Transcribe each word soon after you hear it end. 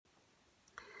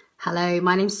Hello,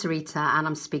 my name's Sarita and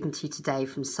I'm speaking to you today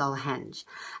from Solhenge,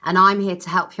 and I'm here to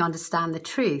help you understand the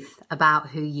truth about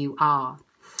who you are.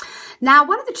 Now,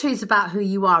 one of the truths about who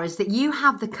you are is that you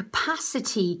have the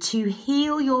capacity to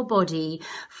heal your body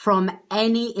from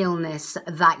any illness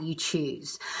that you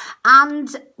choose. And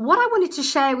what I wanted to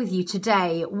share with you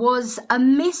today was a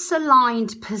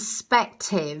misaligned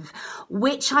perspective,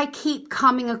 which I keep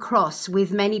coming across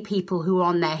with many people who are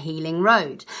on their healing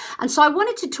road. And so I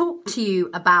wanted to talk to you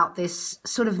about this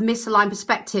sort of misaligned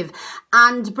perspective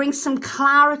and bring some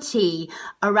clarity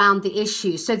around the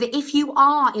issue so that if you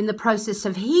are in the process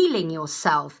of healing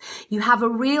yourself, you have a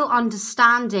real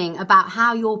understanding about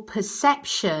how your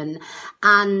perception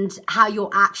and how your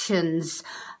actions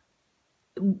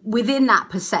within that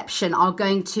perception are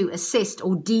going to assist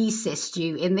or desist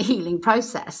you in the healing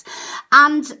process.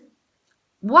 And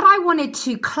what I wanted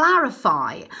to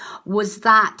clarify was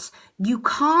that you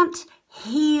can't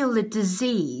heal a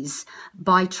disease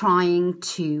by trying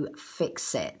to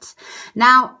fix it.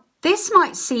 Now, this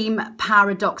might seem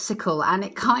paradoxical, and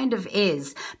it kind of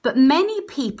is, but many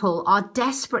people are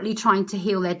desperately trying to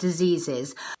heal their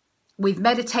diseases with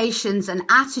meditations and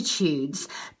attitudes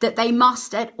that they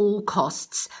must at all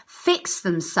costs fix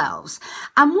themselves.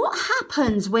 And what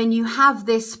happens when you have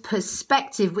this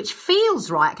perspective, which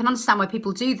feels right? I can understand why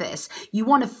people do this. You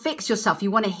want to fix yourself. You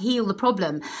want to heal the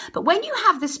problem. But when you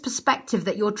have this perspective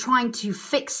that you're trying to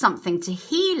fix something to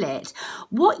heal it,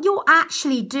 what you're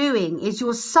actually doing is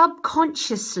you're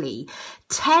subconsciously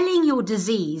telling your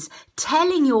disease,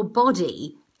 telling your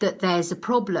body that there's a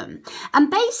problem. And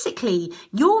basically,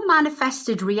 your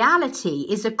manifested reality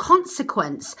is a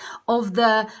consequence of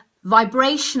the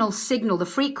vibrational signal, the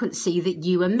frequency that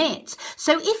you emit.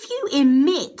 So if you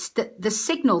emit the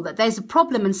signal that there's a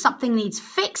problem and something needs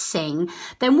fixing,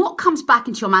 then what comes back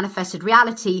into your manifested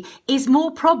reality is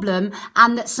more problem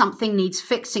and that something needs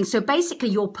fixing. So basically,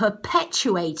 you're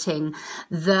perpetuating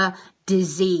the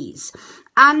disease.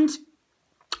 And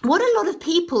what a lot of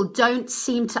people don't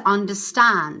seem to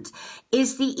understand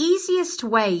is the easiest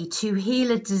way to heal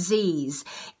a disease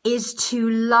is to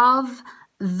love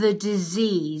the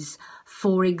disease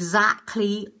for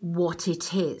exactly what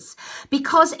it is.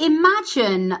 Because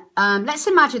imagine, let's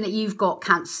imagine that you've got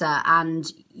cancer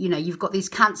and, you've got these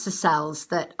cancer cells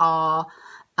that are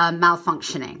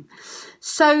malfunctioning.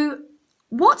 So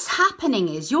what's happening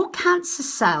is your cancer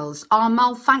cells are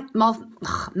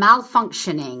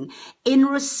malfunctioning in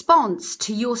response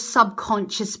to your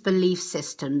subconscious belief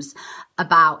systems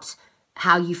about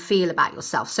how you feel about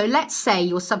yourself. So let's say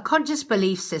your subconscious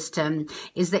belief system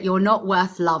is that you're not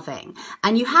worth loving,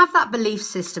 and you have that belief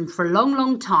system for a long,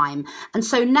 long time. And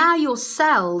so now your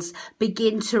cells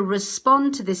begin to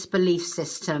respond to this belief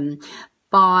system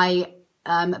by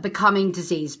becoming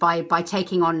diseased, by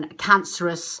taking on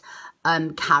cancerous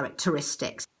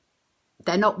characteristics.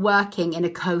 They're not working in a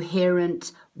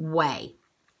coherent way.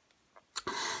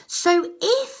 So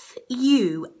if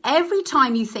you, every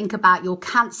time you think about your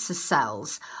cancer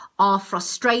cells, are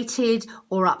frustrated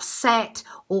or upset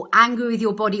or angry with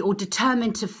your body or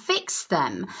determined to fix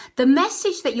them, the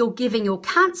message that you're giving your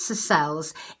cancer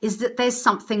cells is that there's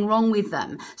something wrong with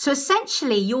them. So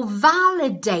essentially, you're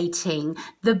validating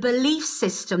the belief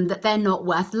system that they're not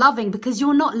worth loving because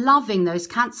you're not loving those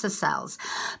cancer cells.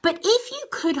 But if you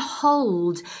could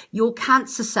hold your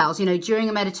cancer cells, during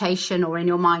a meditation or in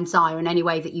your mind's eye or in any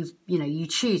way that you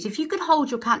choose, if you could hold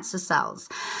your cancer cells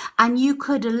and you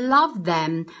could love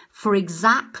them for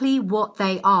exactly what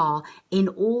they are in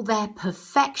all their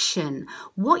perfection,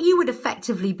 what you would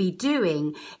effectively be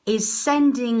doing is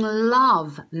sending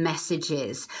love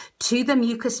messages to the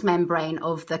mucous membrane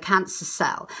of the cancer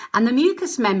cell. And the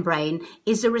mucous membrane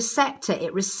is a receptor.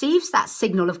 It receives that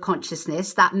signal of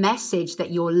consciousness, that message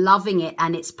that you're loving it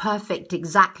and it's perfect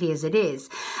exactly as it is.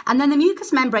 And then the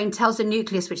mucous membrane tells the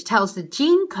nucleus, which tells the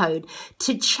gene code,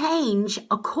 to change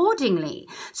accordingly.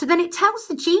 So then it tells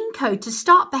the gene code to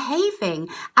start behaving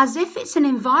as if it's an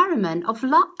environment of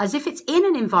love, as if it's in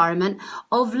an environment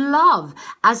of love,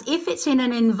 as if it's in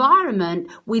an environment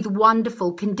with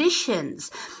wonderful conditions.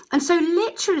 And so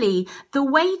literally the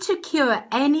way to cure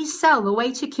any cell, the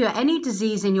way to cure any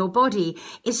disease in your body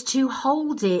is to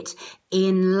hold it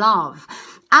in love.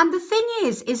 And the thing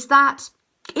is that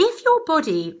if your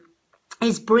body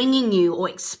is bringing you or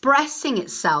expressing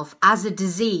itself as a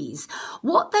disease,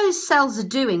 what those cells are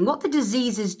doing, what the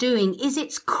disease is doing, is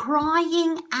it's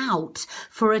crying out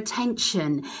for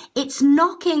attention. It's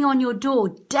knocking on your door,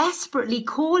 desperately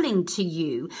calling to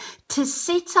you to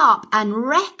sit up and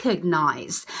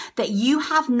recognize that you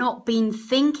have not been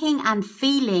thinking and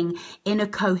feeling in a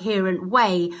coherent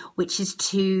way, which is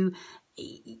to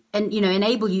and,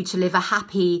 enable you to live a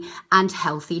happy and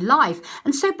healthy life.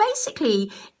 And so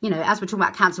basically, as we're talking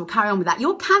about cancer, we'll carry on with that.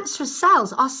 Your cancerous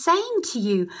cells are saying to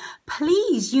you,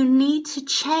 please, you need to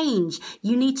change.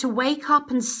 You need to wake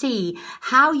up and see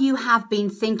how you have been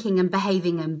thinking and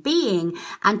behaving and being,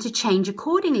 and to change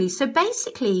accordingly. So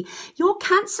basically, your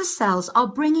cancer cells are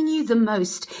bringing you the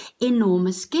most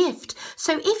enormous gift.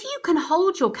 So if you can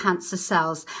hold your cancer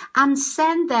cells and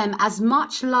send them as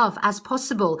much love as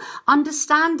possible,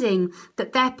 understanding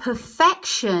that their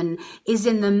perfection is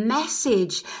in the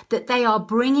message that they are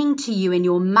bringing to you in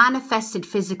your manifested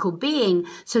physical being,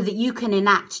 so that you can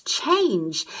enact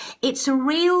change. It's a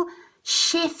real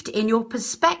shift in your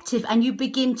perspective, and you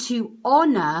begin to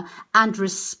honor and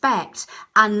respect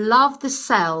and love the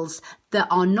cells that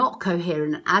are not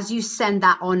coherent. As you send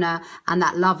that honor and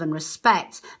that love and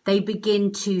respect, they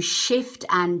begin to shift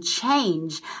and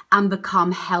change and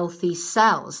become healthy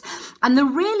cells. And the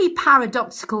really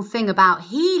paradoxical thing about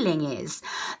healing is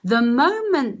the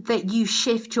moment that you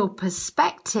shift your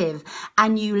perspective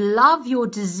and you love your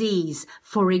disease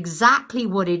for exactly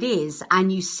what it is,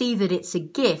 and you see that it's a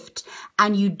gift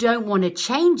and you don't want to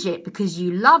change it because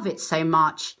you love it so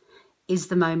much, is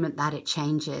the moment that it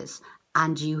changes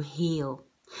and you heal.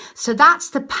 So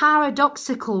that's the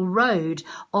paradoxical road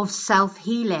of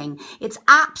self-healing. It's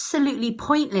absolutely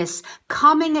pointless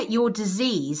coming at your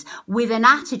disease with an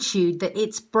attitude that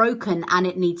it's broken and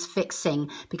it needs fixing,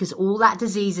 because all that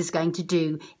disease is going to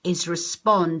do is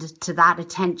respond to that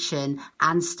attention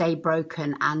and stay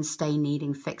broken and stay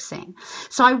needing fixing.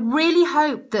 So I really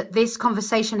hope that this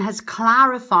conversation has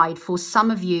clarified for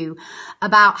some of you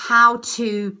about how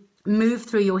to move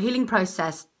through your healing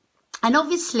process. And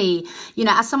obviously,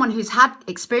 as someone who's had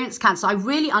experienced cancer, I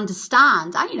really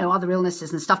understand, and, other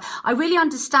illnesses and stuff, I really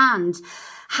understand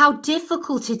how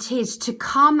difficult it is to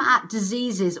come at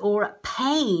diseases or at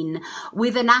pain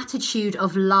with an attitude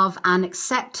of love and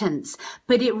acceptance.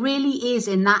 But it really is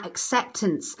in that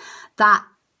acceptance, that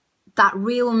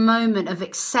real moment of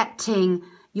accepting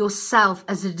yourself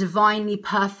as a divinely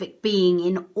perfect being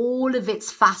in all of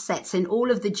its facets, in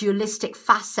all of the dualistic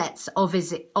facets of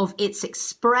its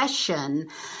expression,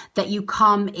 that you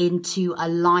come into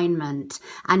alignment.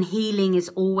 And healing is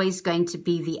always going to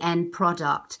be the end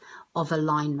product of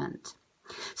alignment.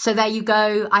 So there you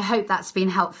go. I hope that's been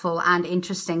helpful and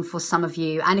interesting for some of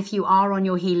you. And if you are on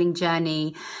your healing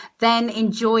journey, then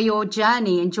enjoy your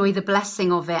journey, enjoy the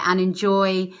blessing of it, and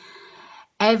enjoy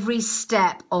every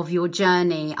step of your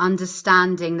journey,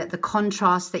 understanding that the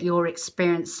contrast that you're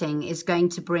experiencing is going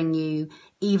to bring you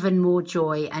even more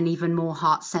joy and even more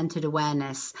heart-centered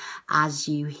awareness as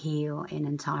you heal in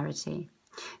entirety.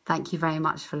 Thank you very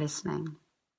much for listening.